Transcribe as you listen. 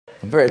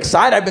I'm very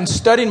excited. I've been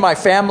studying my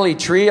family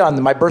tree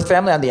my birth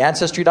family on the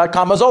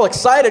Ancestry.com. I was all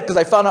excited because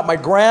I found out my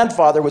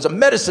grandfather was a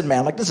medicine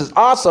man. Like, this is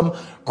awesome.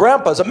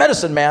 Grandpa's a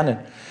medicine man.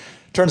 And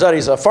turns out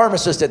he's a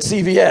pharmacist at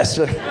CVS.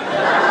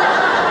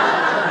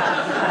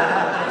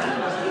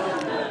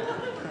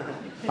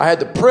 I had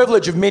the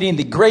privilege of meeting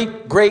the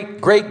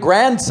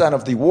great-great-great-grandson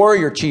of the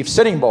warrior chief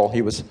Sitting Bull.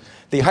 He was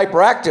the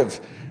hyperactive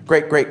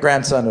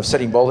great-great-grandson of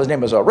Sitting Bull. His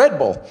name was Red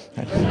Bull.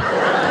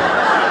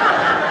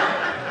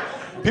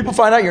 People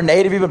find out you're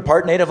native, even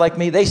part native like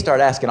me, they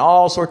start asking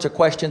all sorts of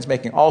questions,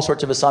 making all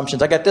sorts of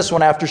assumptions. I got this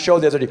one after show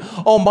the other day.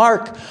 Oh,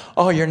 Marc,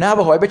 you're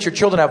Navajo. I bet your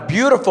children have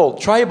beautiful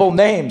tribal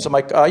names. I'm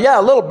like, yeah,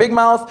 a little big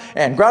mouth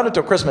and grounded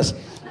till Christmas.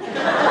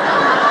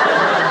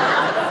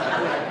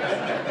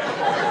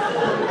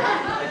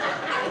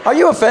 Are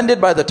you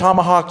offended by the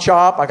tomahawk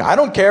chop? Like, I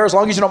don't care as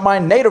long as you don't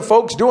mind native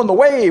folks doing the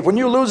wave when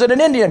you lose at an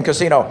Indian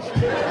casino.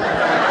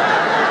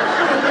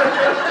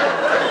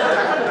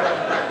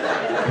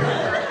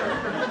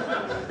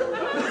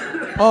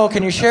 Oh,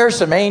 can you share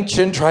some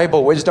ancient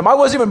tribal wisdom? I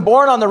wasn't even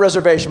born on the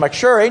reservation. I'm like,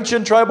 sure,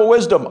 ancient tribal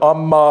wisdom.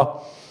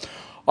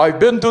 I've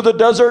been through the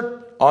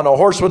desert on a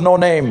horse with no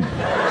name.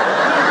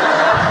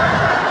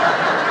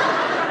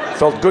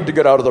 Felt good to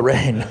get out of the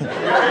rain.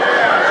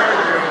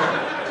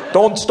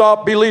 Don't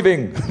stop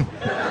believing.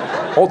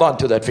 Hold on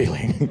to that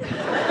feeling.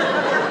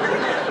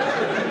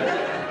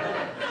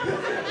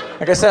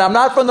 Like I said, I'm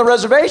not from the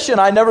reservation.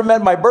 I never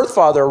met my birth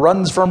father.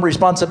 Runs from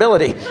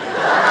responsibility.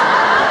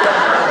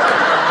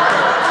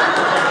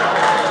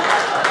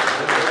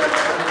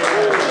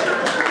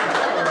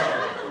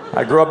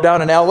 I grew up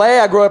down in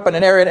L.A. I grew up in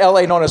an area in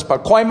L.A. known as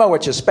Pacoima,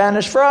 which is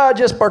Spanish for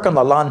just park on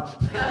the lawn.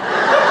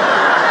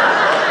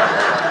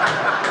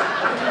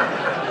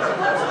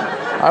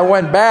 I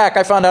went back.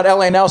 I found out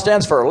L.A. now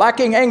stands for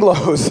lacking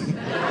Anglos.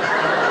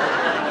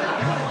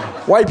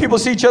 White people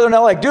see each other in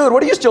L.A. like, dude,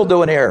 what are you still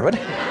doing here? What?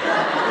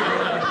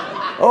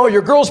 Oh,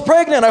 your girl's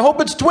pregnant. I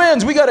hope it's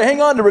twins. We got to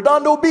hang on to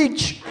Redondo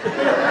Beach.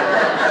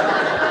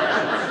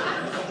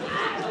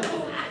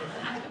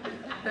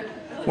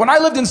 When I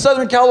lived in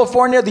Southern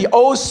California, the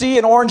OC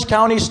in Orange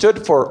County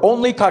stood for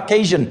Only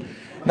Caucasian.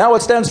 Now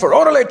it stands for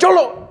Orale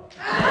Cholo.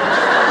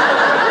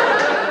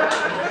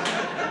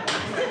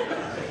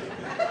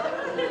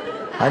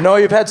 I know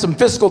you've had some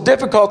fiscal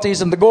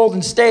difficulties in the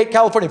Golden State,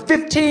 California.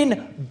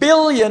 $15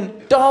 billion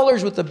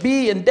with a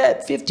B in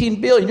debt.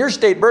 $15 billion. Your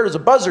state bird is a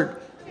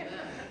buzzard.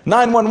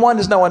 911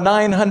 is now a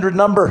 900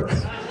 number.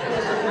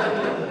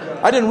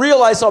 I didn't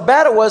realize how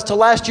bad it was till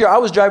last year. I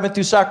was driving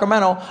through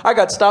Sacramento. I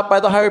got stopped by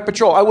the highway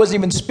patrol. I wasn't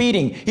even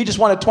speeding. He just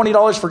wanted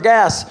 $20 for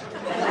gas.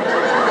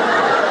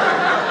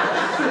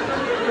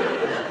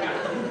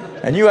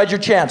 And you had your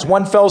chance.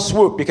 One fell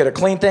swoop. You could have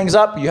cleaned things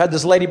up. You had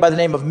this lady by the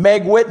name of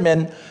Meg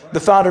Whitman, the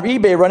founder of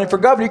eBay, running for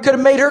governor. You could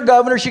have made her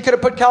governor. She could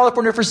have put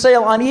California for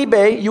sale on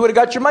eBay. You would have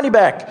got your money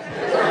back.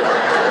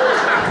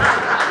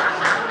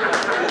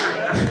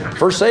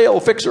 For sale,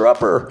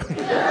 fixer-upper.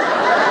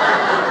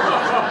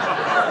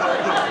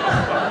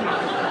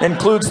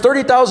 Includes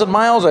 30,000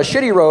 miles of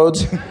shitty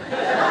roads,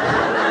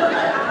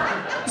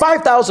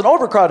 5,000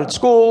 overcrowded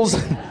schools,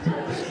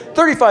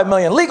 35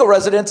 million legal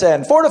residents,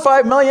 and 4 to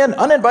 5 million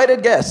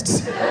uninvited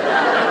guests.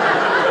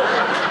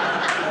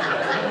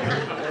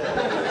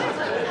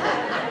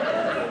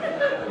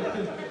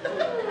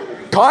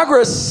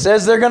 Congress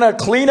says they're going to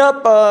clean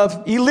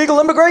up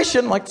illegal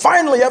immigration, like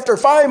finally after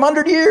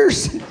 500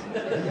 years.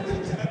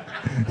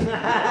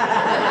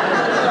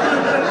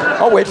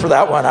 I'll wait for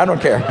that one. I don't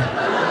care.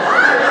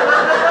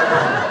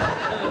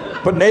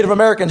 Put Native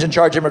Americans in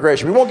charge of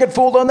immigration. We won't get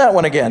fooled on that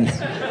one again.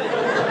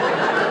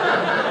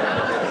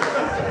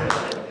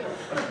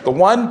 The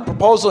one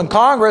proposal in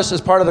Congress as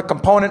part of the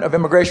component of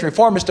immigration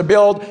reform is to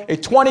build a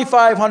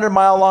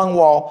 2,500-mile-long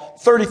wall,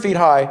 30 feet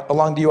high,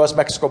 along the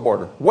U.S.-Mexico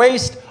border.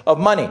 Waste of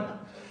money.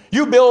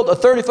 You build a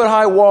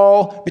 30-foot-high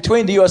wall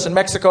between the U.S. and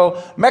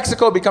Mexico.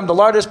 Mexico becomes the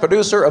largest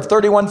producer of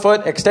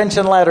 31-foot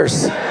extension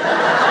ladders.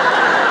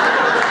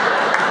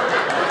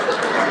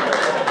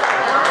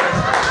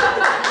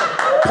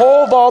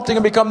 Pole vaulting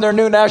will become their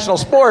new national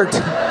sport.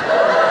 They'll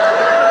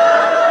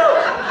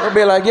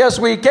be like, yes,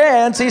 we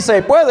can. Si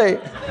se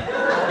puede.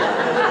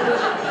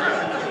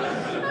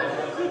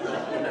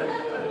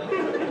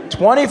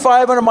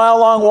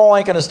 2,500-mile-long wall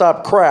ain't going to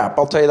stop crap.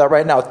 I'll tell you that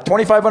right now.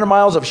 2,500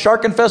 miles of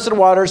shark-infested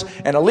waters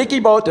and a leaky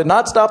boat did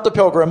not stop the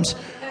Pilgrims.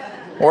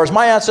 Or as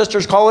my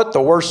ancestors call it,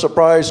 the worst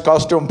surprise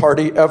costume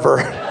party ever.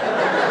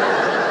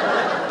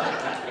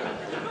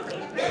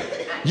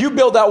 You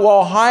build that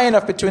wall high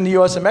enough between the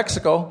U.S. and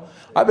Mexico,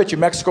 I bet you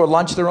Mexico would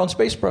launch their own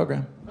space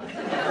program.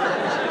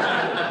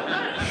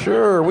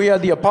 Sure, we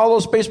had the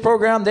Apollo space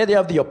program. They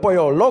have the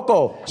Pollo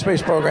Loco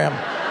space program.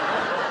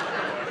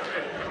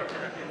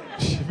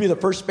 It'd be the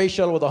first space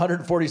shuttle with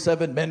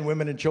 147 men,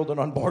 women, and children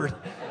on board.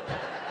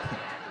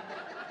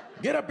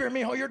 Get up here,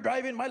 mijo. You're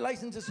driving. My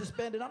license is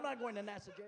suspended. I'm not going to NASA.